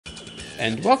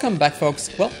And welcome back,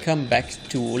 folks. Welcome back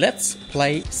to Let's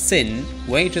Play SiN,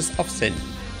 Wages of SiN.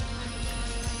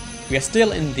 We are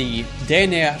still in the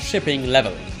Daenzer shipping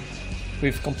level.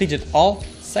 We've completed all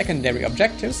secondary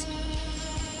objectives.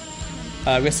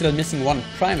 We're still missing one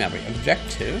primary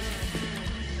objective.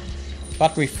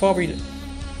 But before we...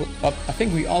 I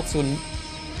think we also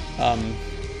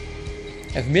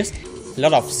have missed a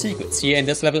lot of secrets here in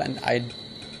this level, and I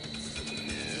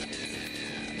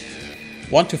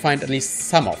want to find at least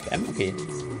some of them. Okay,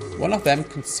 one of them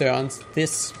concerns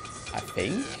this, I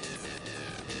think.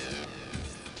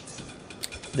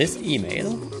 This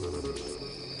email.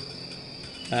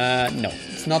 No,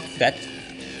 it's not that.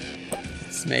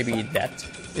 It's maybe that.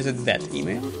 Is it that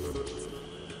email?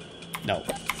 No.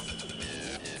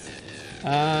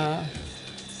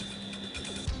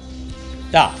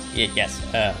 Yes.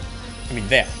 I mean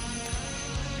there.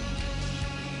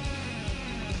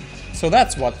 So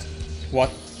that's what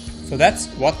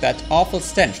that awful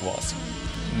stench was.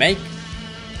 Make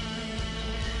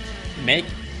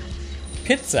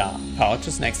pizza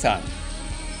pouches next time.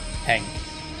 Hank.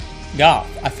 Garth,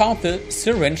 I found the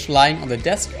syringe lying on the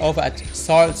desk over at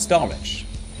soil storage,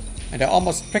 and I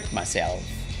almost pricked myself.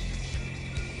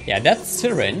 Yeah, that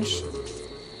syringe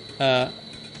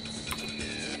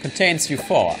contains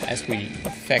U4, as we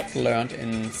in fact learned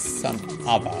in some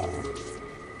other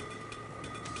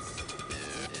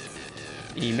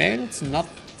email. It's not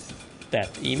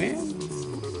that email.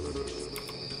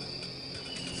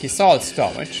 The soil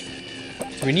storage.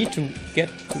 So we need to get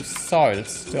to soil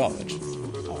storage.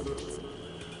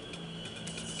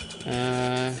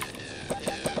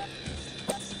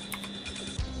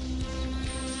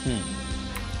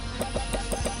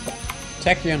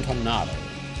 Tachyon Tornado.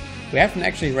 We haven't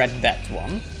actually read that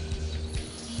one.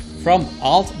 From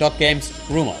alt.games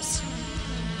rumors.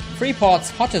 Freeport's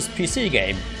hottest PC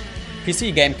game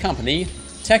company,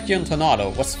 Tachyon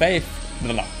Tornado, was faced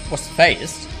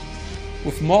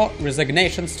with more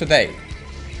resignations today.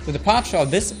 The departure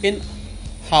of this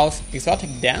in-house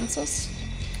exotic dancers.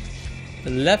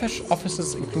 The lavish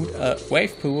offices include a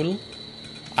wave pool,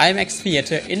 IMAX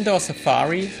theater, indoor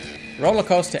safari, roller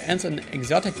coaster, and an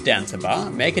exotic dancer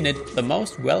bar, making it the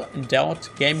most well-endowed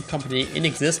game company in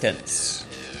existence.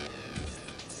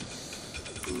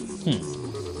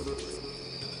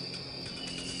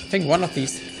 I think one of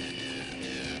these...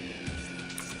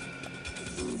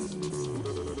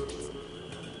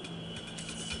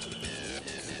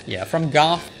 Yeah, from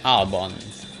Garth Albon.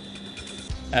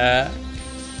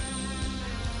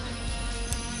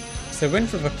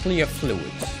 Syringe with a clear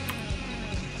fluid.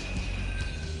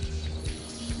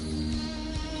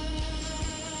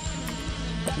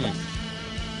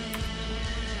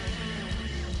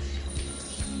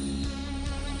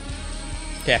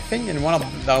 Okay, I think in one of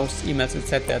those emails it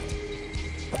said that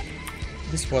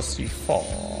this was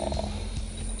before.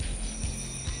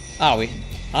 I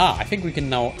think we can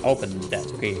now open that,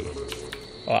 okay.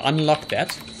 Or unlock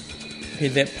that. Okay,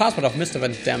 the password of Mr.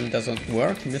 Van Dam doesn't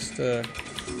work. Mr.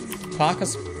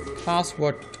 Parker's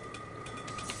password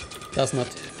does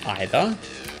not either.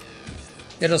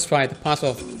 Let us try the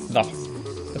password of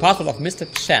the password of Mr.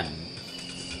 Chen.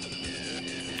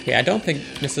 Okay, I don't think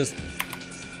the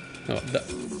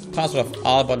password of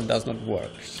Albon does not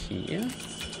work here.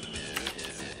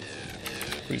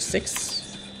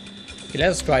 36. Okay, let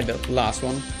us try the last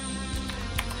one.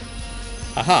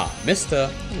 Aha, Mr.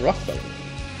 Rockwell.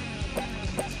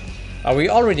 We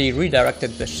already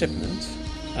redirected the shipment.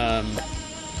 I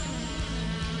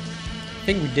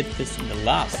think we did this in the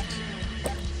last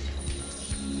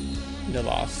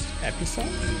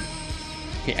episode.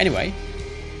 Okay, anyway.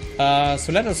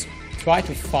 So let us try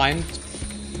to find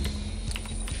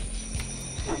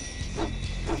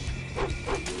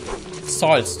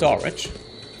soil storage.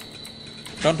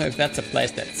 Don't know if that's a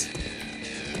place that's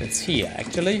here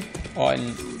actually, or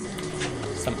in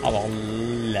some other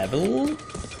level.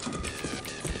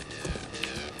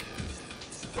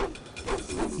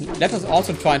 Let us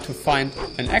also try to find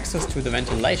an access to the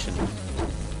ventilation.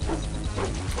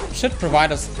 It should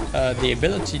provide us the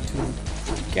ability to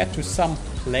get to some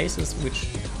places which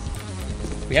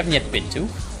we haven't yet been to.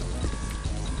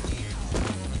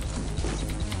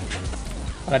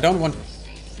 But I don't want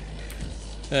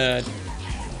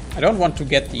to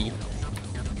get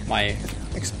my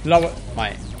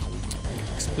exploratory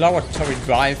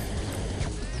drive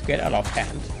to get out of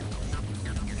hand.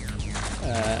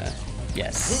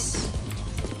 Yes.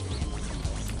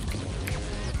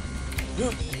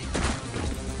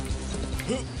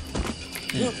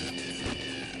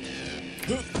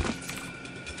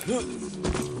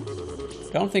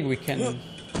 Don't think we can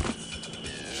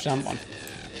jump on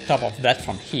top of that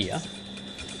from here.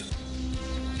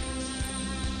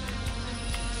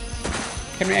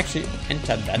 Can we actually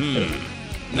enter that building?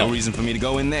 No reason for me to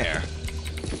go in there.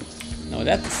 No,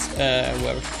 that's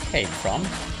where it came from.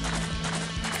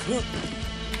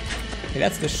 Okay,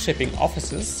 that's the shipping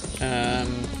offices. Okay,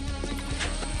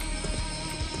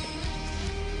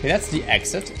 that's the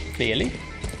exit, clearly.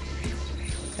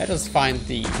 Let us find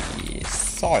the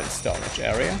soil storage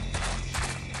area.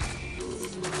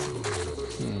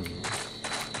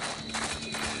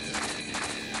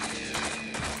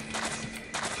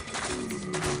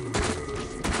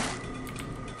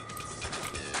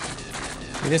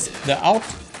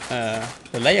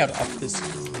 The layout of this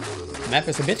map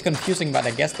is a bit confusing, but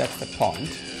I guess that's the point.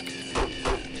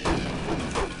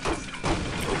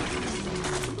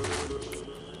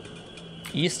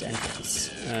 East entrance.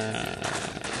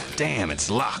 Damn, it's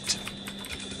locked.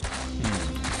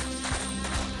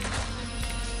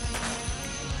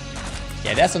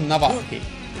 Yeah, there's another. Okay.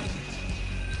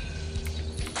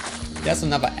 There's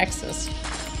another access.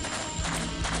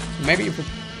 Maybe if we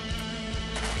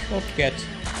could get.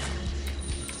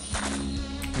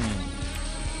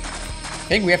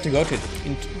 I think we have to go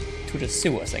into the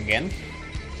sewers again.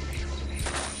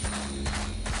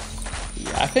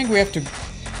 Yeah, I think we have to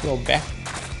go back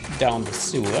down the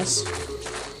sewers.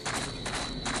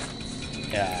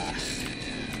 Yeah,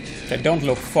 I don't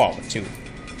look forward to.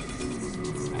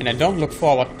 And I don't look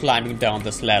forward climbing down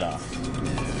this ladder.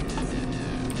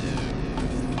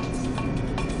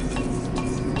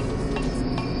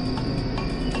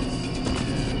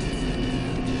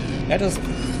 Let us,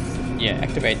 yeah,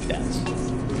 activate that.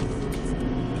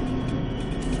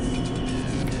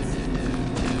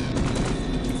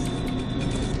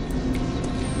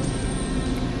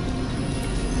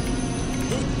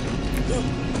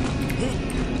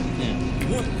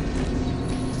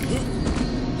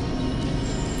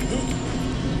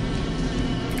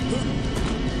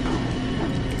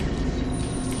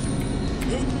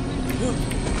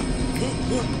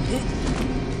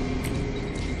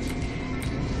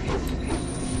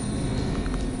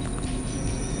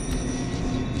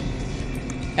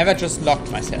 Have I just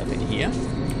locked myself in here?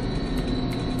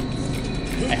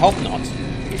 I hope not.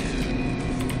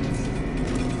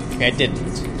 Okay, I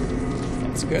didn't.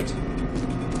 That's good.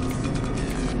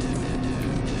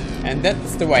 And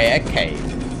that's the way I came.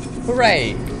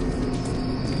 Hooray!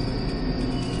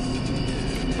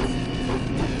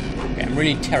 Okay, I'm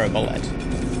really terrible at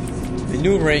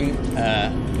maneuvering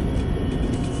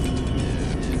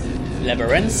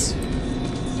labyrinths.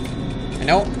 I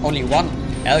know only one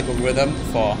algorithm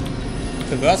for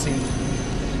traversing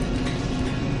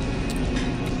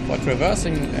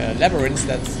labyrinths.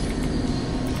 That's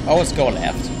always go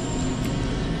left.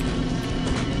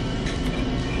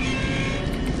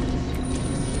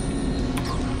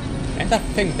 And I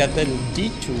think that little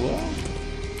detour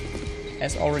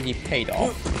has already paid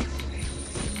off.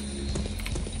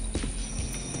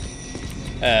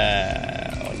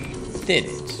 Did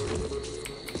it?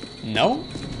 No?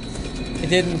 It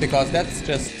didn't, because that's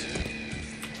just...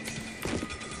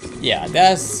 Yeah,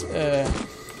 there's... this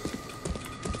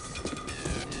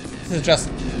is just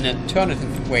an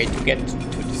alternative way to get to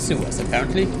the sewers,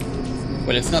 apparently.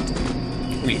 Well, it's not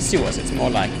really sewers, it's more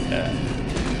like...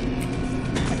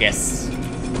 I guess...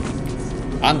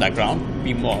 underground would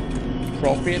be more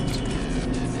appropriate.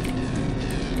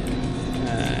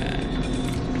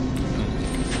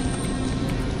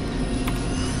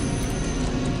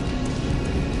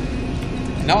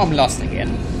 Now I'm lost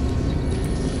again.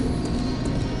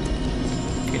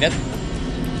 Okay, that...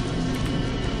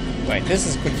 Wait, this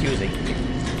is confusing.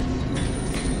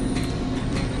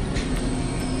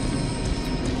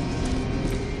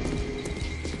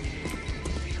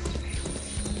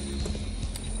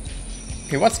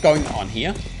 Okay, what's going on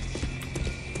here?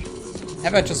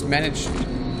 Have I just managed...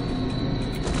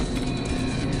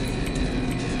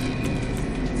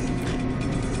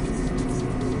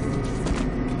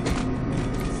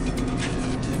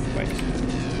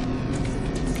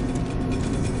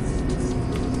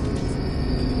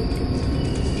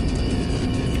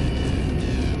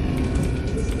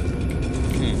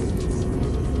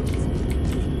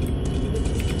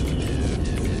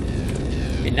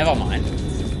 Never mind.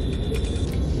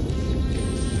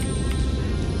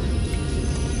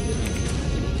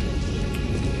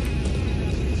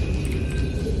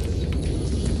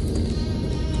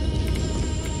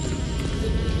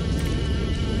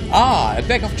 Ah, a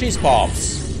bag of cheese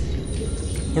pops.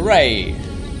 Hooray!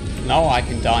 Now I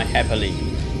can die happily.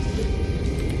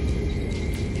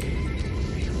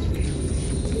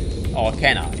 Or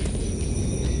can I?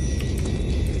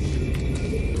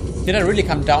 Did I really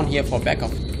come down here for a bag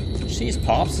of cheese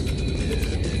pops?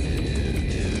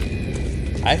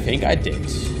 I think I did.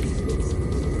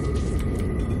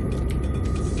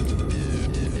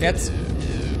 That's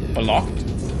blocked.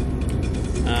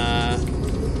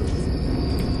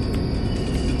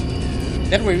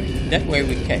 That way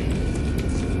we came.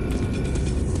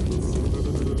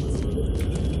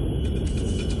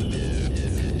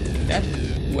 That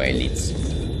way leads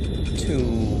to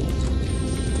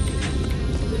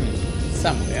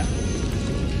somewhere.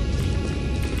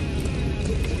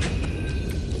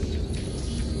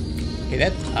 Okay,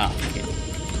 okay.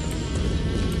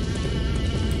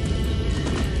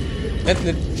 That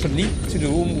should lead to the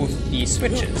room with the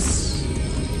switches.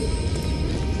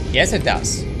 Yes, it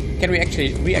does. Can we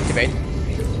actually reactivate?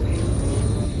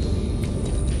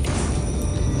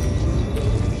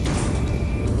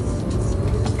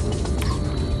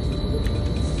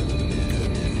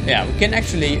 Yeah, we can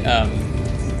actually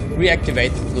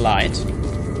reactivate the light.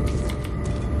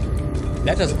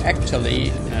 Let us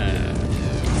actually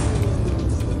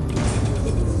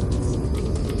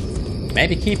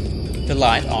maybe keep the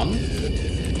light on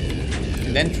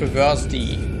and then traverse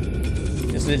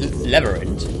this little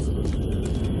labyrinth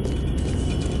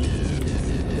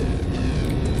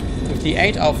with the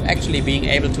aid of actually being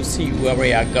able to see where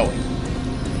we are going.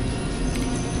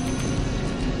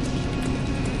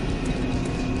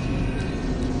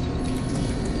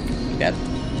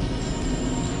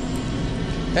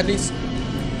 That leads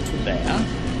to there.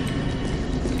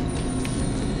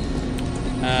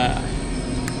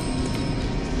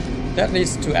 That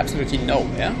leads to absolutely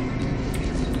nowhere.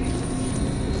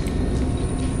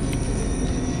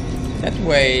 That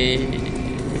way...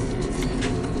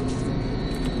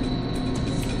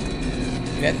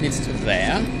 That leads to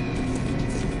there.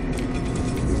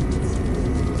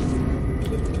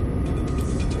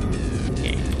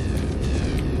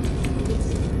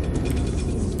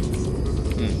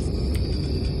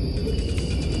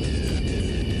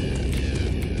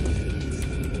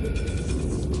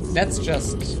 That's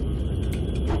just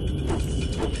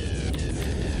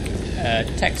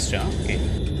texture, okay.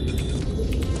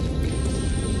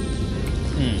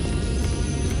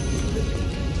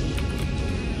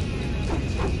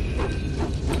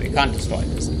 We can't destroy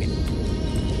this again.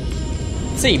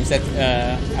 It seems that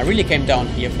I really came down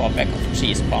here for a bag of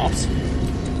cheese pops.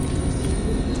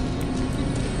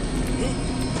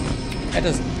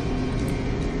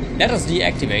 Let us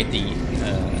deactivate the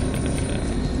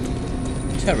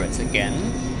turrets again.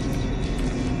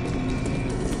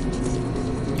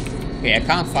 Okay, I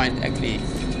can't find actually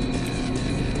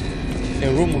the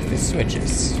room with the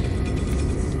switches.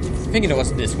 I think it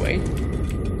was this way.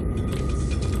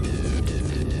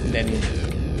 And then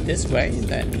this way, and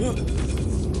then...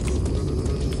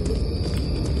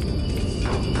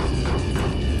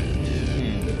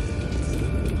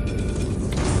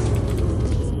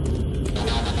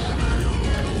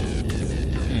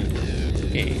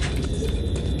 Okay.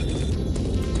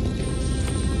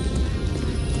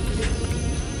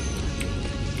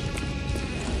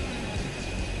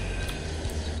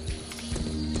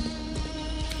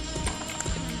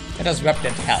 Let us grab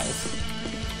that health.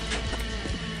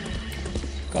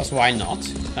 Because why not?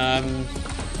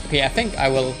 Okay, I think I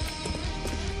will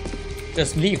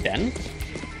just leave then.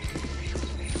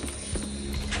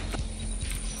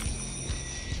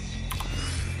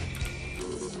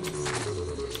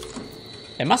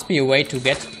 There must be a way to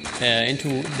get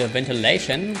into the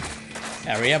ventilation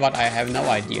area, but I have no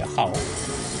idea how.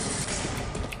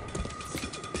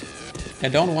 I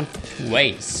don't want to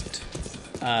waste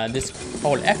this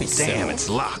whole episode. Damn, it's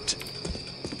locked.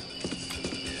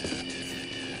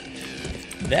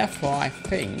 Therefore, I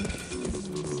think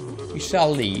we shall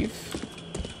leave.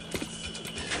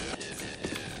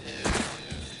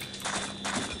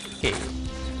 Okay.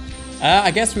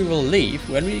 I guess we will leave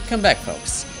when we come back,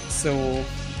 folks. So,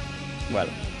 well,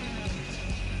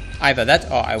 either that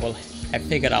or I will have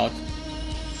figured out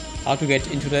how to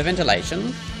get into the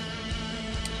ventilation.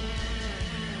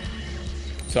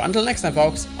 So until next time,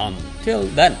 folks, until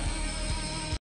then.